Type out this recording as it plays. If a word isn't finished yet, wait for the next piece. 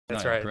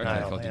That's Niall, right, correct?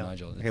 Niall, I called you yeah.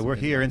 Nigel. Okay, It's we're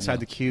amazing. here inside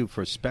Yeah. theCUBE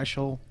for a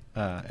special,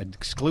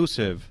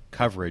 exclusive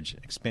coverage,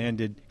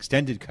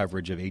 extended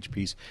coverage of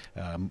HP's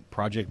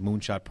Project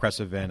Moonshot press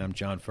event. I'm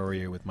John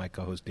Furrier with my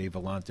co-host Dave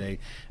Vellante.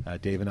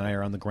 Dave and I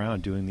are on the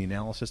ground doing the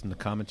analysis and the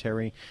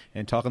commentary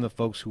and talking to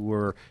folks who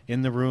were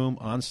in the room,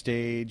 on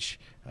stage,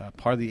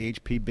 part of the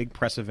HP big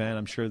press event.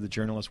 I'm sure the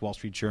journalists, Wall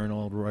Street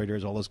Journal,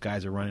 Reuters, all those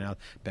guys are running out,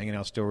 banging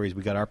out stories.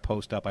 We got our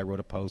post up. I wrote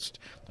a post.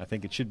 I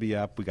think it should be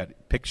up. We got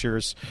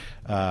pictures.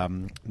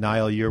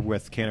 Niall, you're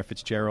with Cantor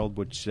Fitzgerald,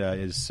 which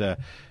is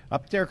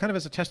up there kind of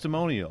as a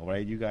testimonial,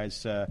 right? You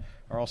guys are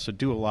also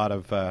do a lot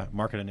of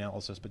market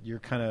analysis, but you're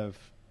kind of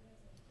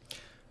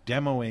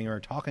demoing or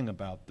talking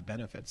about the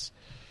benefits.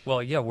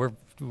 Well, yeah, we're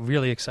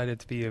really excited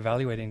to be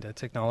evaluating the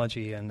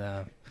technology, and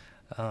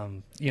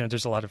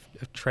there's a lot of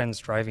trends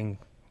driving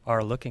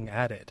our looking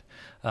at it.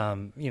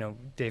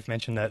 Dave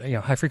mentioned that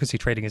high frequency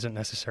trading isn't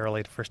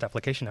necessarily the first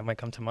application that might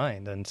come to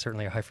mind, and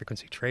certainly a high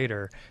frequency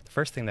trader, the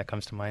first thing that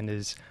comes to mind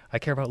is I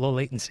care about low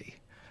latency.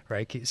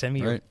 Right? Send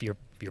me your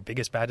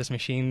biggest, baddest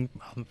machine,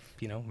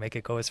 make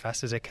it go as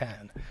fast as it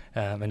can.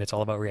 And it's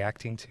all about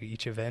reacting to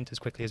each event as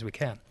quickly as we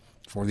can.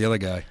 For the other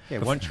guy. Yeah,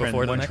 one trend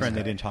guy.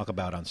 they didn't talk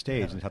about on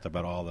stage, and talked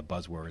about all the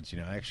buzzwords.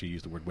 I actually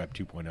used the word Web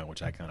 2.0,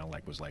 which I kind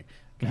of was like,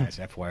 guys,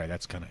 FYI,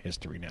 that's kind of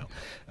history now.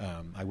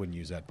 I wouldn't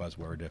use that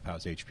buzzword if I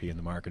was HP in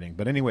the marketing.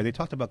 But anyway, they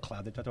talked about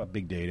cloud, they talked about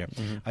big data.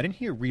 I didn't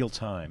hear real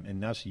time, and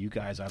now so you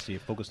guys obviously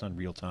have focused on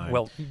real time.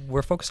 Well,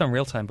 we're focused on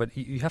real time, but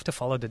you have to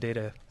follow the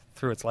data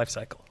through its life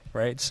cycle,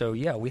 right? So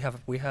yeah, we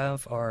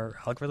have our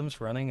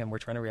algorithms running, and we're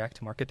trying to react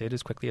to market data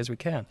as quickly as we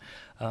can.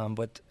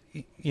 But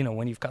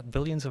when you've got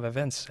billions of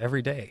events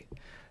every day,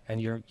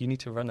 and you need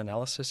to run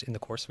analysis in the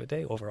course of a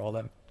day over all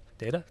that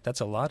data, that's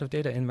a lot of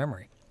data in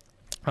memory.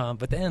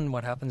 But then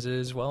what happens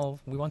is, we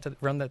want to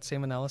run that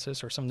same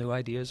analysis or some new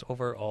ideas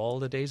over all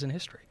the days in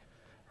history,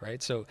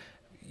 right? So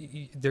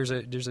there's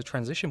a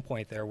transition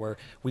point there where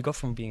we go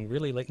from being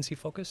really latency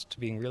focused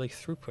to being really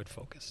throughput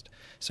focused.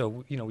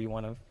 So we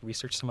want to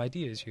research some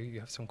ideas.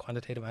 You have some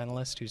quantitative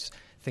analyst who's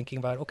thinking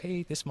about,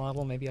 okay, this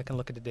model, maybe I can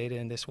look at the data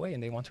in this way,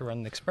 and they want to run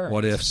an experiment.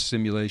 What if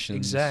simulations?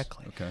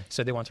 Exactly. Okay.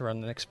 So they want to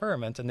run an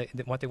experiment, and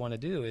what they want to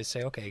do is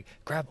say, okay,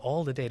 grab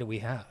all the data we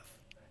have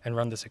and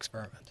run this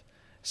experiment.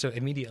 So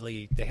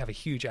immediately they have a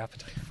huge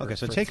appetite for Okay,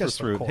 so for take us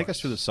through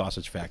cores. the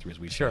sausage factory as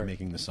we start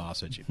making the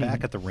sausage.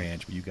 Back at the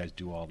ranch where you guys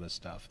do all this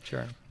stuff.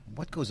 Sure.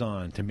 What goes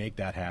on to make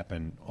that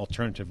happen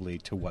alternatively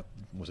to what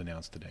was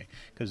announced today?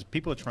 Because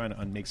people are trying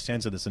to make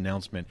sense of this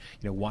announcement.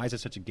 Why is it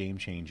such a game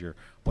changer?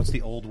 What's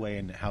the old way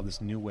and how this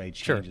new way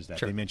changes that?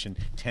 Sure. They mentioned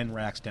 10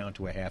 racks down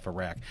to a half a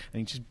rack. I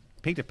mean, just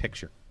paint a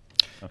picture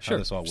of how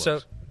this all works.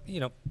 So,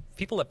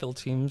 people that build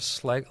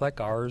teams like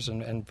ours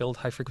and build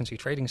high-frequency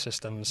trading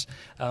systems,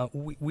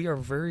 we are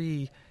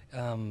very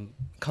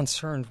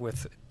concerned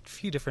with a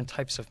few different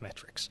types of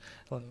metrics.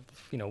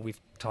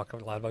 We've talked a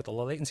lot about the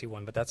low latency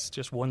one, but that's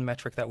just one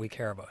metric that we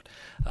care about.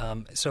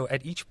 So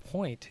at each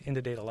point in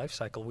the data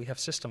lifecycle, we have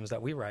systems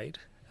that we write,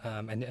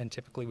 and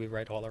typically we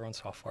write all our own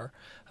software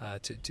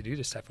to do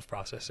this type of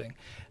processing,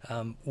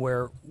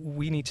 where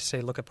we need to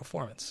say, look at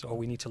performance, or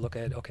we need to look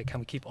at, okay, can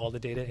we keep all the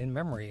data in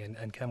memory,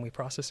 and can we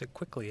process it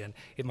quickly? And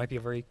it might be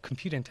a very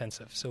compute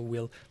intensive, so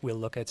we'll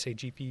look at, say,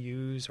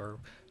 GPUs, or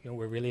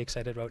we're really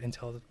excited about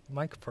Intel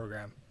mic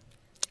program.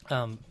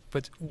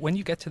 But when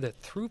you get to the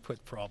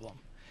throughput problem,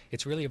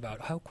 it's really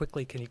about how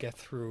quickly can you get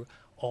through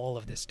all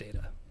of this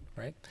data.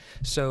 Right,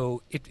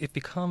 so it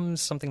becomes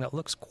something that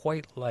looks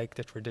quite like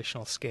the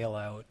traditional scale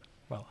out.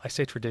 Well, I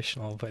say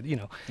traditional, but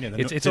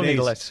it's only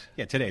less.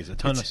 Yeah, today's a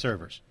ton of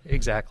servers.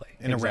 Exactly.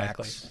 In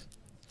exactly. racks.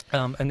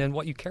 And then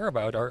what you care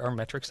about are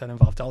metrics that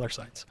involve dollar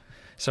signs.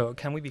 So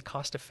can we be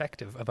cost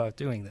effective about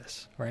doing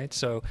this? Right.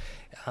 So,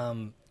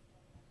 a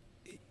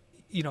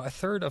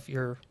third of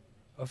your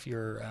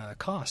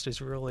cost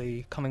is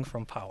really coming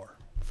from power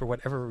for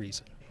whatever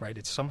reason. Right,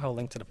 it's somehow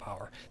linked to the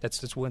power.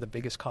 That's one of the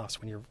biggest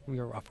costs when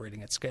you're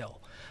operating at scale.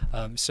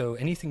 So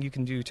anything you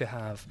can do to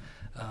have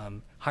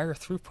higher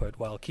throughput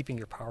while keeping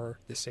your power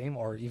the same,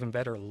 or even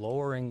better,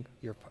 lowering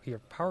your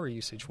power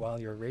usage while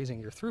you're raising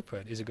your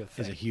throughput is a good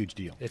thing. It's a huge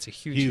deal. It's a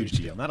huge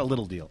deal. Not a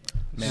little deal.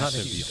 Massive Not a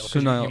huge deal. deal. So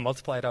now you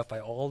multiply it out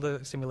by all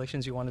the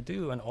simulations you want to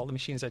do and all the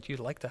machines that you'd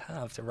like to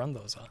have to run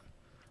those on.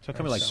 So a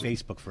company like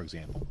Facebook, for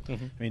example, I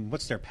mean,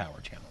 what's their power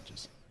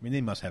challenges? I mean,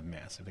 they must have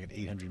massive. They got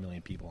 800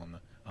 million people on the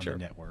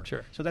network.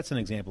 Sure. So that's an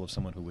example of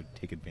someone who would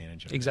take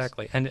advantage of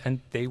exactly. And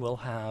they will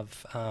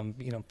have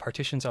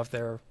partitions of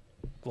their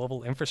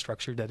global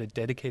infrastructure that are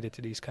dedicated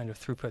to these kind of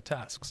throughput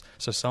tasks.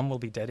 So some will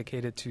be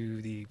dedicated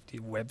to the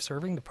web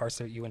serving, the parts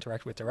that you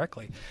interact with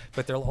directly,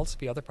 but there'll also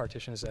be other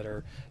partitions that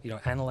are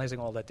analyzing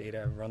all that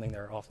data and running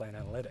their offline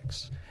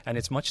analytics. And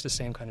it's much the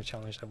same kind of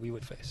challenge that we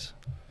would face.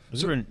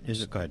 Go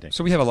ahead, Dave.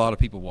 So we have a lot of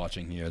people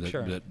watching here that,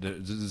 Sure. that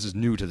this is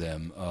new to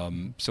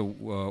them. So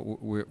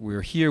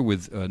we're here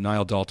with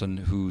Niall Dalton,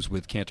 who's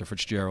with Cantor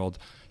Fitzgerald.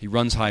 He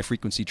runs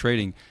high-frequency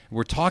trading.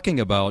 We're talking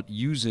about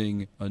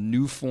using a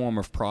new form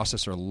of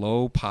processor,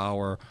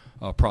 low-power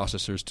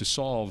processors, to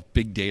solve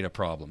big data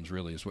problems,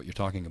 really, is what you're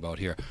talking about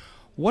here.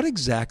 What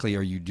exactly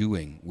are you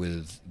doing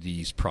with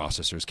these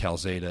processors,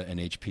 Calxeda and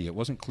HP? It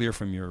wasn't clear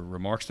from your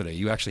remarks today.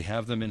 You actually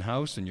have them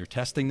in-house and you're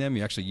testing them?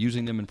 You're actually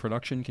using them in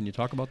production? Can you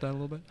talk about that a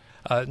little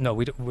bit? No,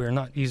 we're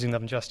not using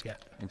them just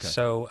yet. Okay.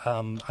 So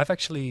I've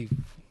actually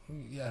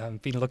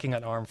been looking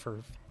at ARM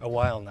for a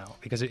while now,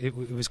 because it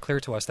was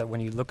clear to us that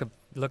when you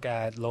look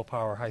at low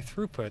power, high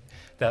throughput,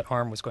 that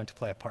ARM was going to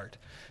play a part.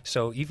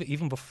 So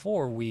even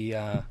before we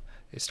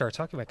started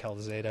talking about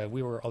Calxeda,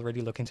 we were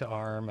already looking to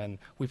ARM, and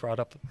we brought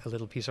up a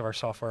little piece of our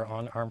software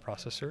on ARM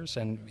processors,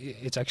 and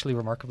it's actually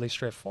remarkably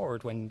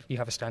straightforward when you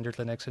have a standard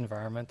Linux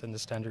environment and the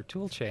standard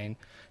tool chain,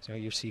 so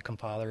your C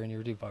compiler and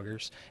your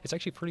debuggers. It's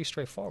actually pretty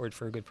straightforward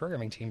for a good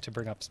programming team to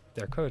bring up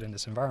their code in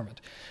this environment.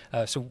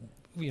 So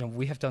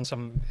we have done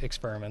some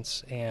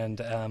experiments,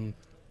 and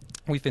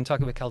we've been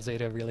talking with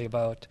Calxeda really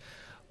about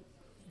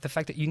the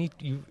fact that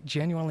you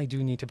genuinely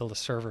do need to build a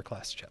server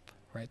class chip.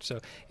 Right, so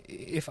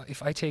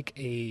if I take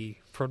a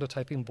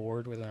prototyping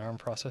board with an ARM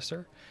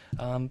processor,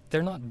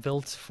 they're not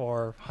built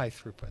for high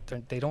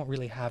throughput. They don't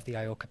really have the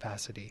I/O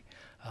capacity.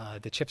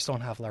 The chips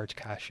don't have large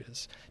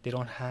caches. They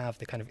don't have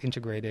the kind of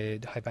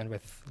integrated high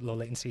bandwidth, low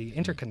latency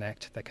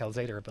interconnect that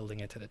Calxeda are building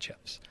into the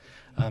chips.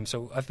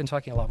 So I've been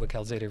talking a lot with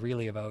Calxeda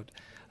really about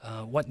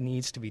what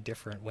needs to be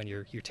different when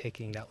you're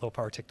taking that low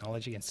power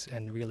technology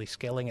and really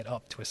scaling it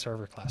up to a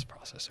server class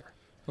processor.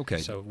 Okay.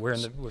 So we're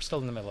still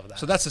in the middle of that.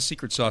 So that's the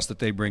secret sauce that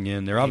they bring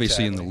in. They're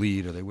obviously in the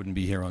lead, or they wouldn't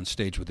be here on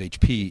stage with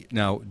HP.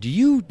 Now,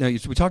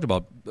 we talked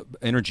about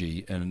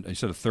energy, and you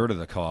said a third of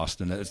the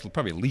cost, and it's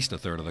probably at least a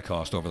third of the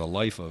cost over the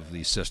life of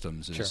these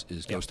systems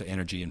goes to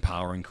energy and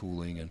power and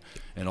cooling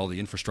and all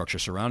the infrastructure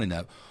surrounding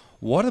that.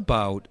 What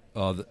about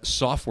the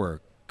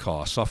software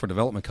costs, software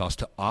development costs,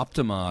 to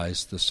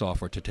optimize the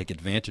software to take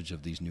advantage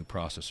of these new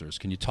processors?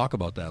 Can you talk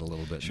about that a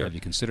little bit? Sure. Have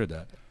you considered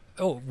that?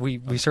 Oh, we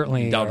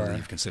certainly undoubtedly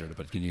you've considered it,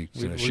 but can you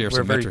share some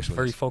we're metrics with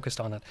very us? focused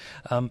on it.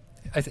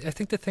 I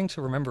think the thing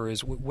to remember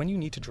is when you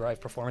need to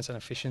drive performance and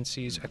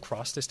efficiencies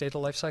across this data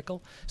lifecycle,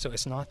 so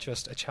it's not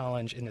just a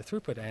challenge in the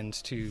throughput end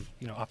to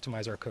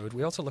optimize our code.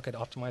 We also look at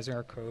optimizing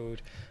our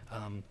code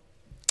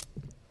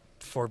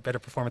for better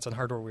performance on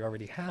hardware we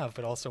already have,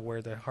 but also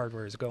where the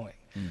hardware is going.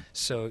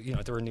 So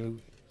there are new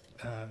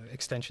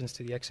extensions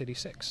to the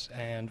x86,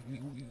 and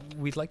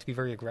we'd like to be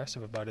very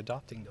aggressive about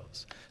adopting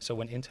those. So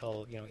when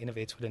Intel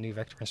innovates with a new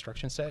vector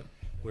instruction set,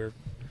 we're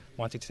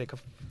wanting to take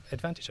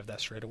advantage of that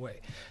straight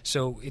away.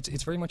 So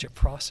it's very much a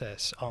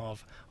process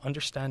of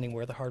understanding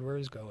where the hardware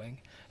is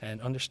going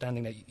and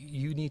understanding that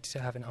you need to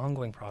have an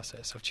ongoing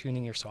process of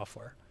tuning your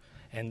software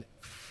and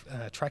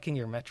tracking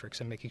your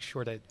metrics and making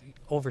sure that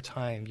over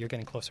time you're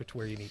getting closer to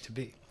where you need to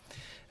be.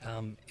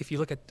 If you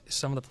look at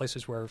some of the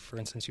places where, for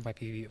instance, you might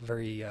be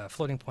very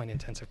floating point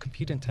intensive,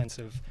 compute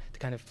intensive, the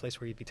kind of place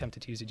where you'd be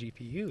tempted to use a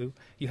GPU,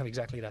 you have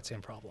exactly that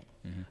same problem.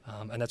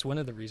 And that's one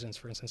of the reasons,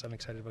 for instance, I'm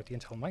excited about the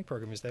Intel Mic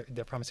program, is that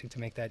they're promising to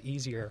make that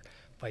easier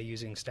by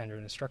using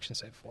standard instruction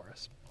set for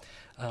us.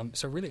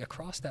 So really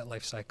across that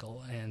life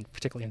cycle, and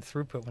particularly in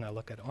throughput when I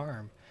look at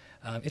ARM,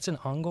 it's an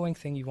ongoing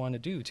thing you want to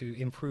do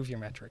to improve your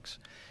metrics.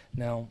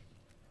 Now,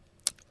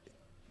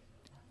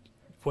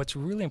 what's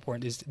really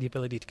important is the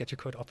ability to get your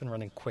code up and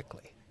running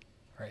quickly,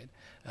 right?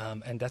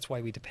 And that's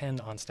why we depend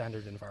on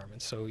standard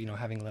environments. So,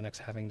 having Linux,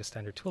 having the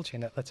standard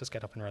toolchain, that lets us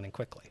get up and running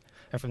quickly.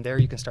 And from there,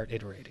 you can start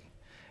iterating.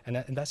 And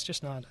that's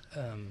just not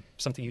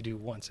something you do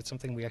once. It's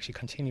something we actually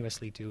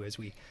continuously do as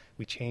we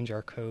change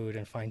our code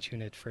and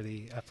fine-tune it for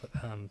the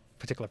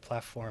particular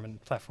platform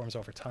and platforms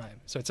over time.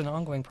 So it's an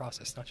ongoing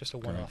process, not just a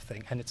one-off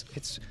thing. And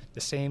it's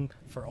the same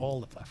for all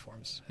the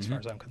platforms, as far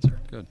as I'm concerned.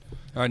 Good.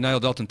 All right, Niall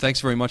Dalton,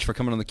 thanks very much for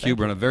coming on theCUBE.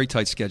 We're on a very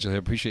tight schedule here.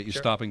 Appreciate you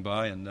stopping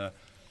by, and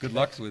good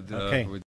luck with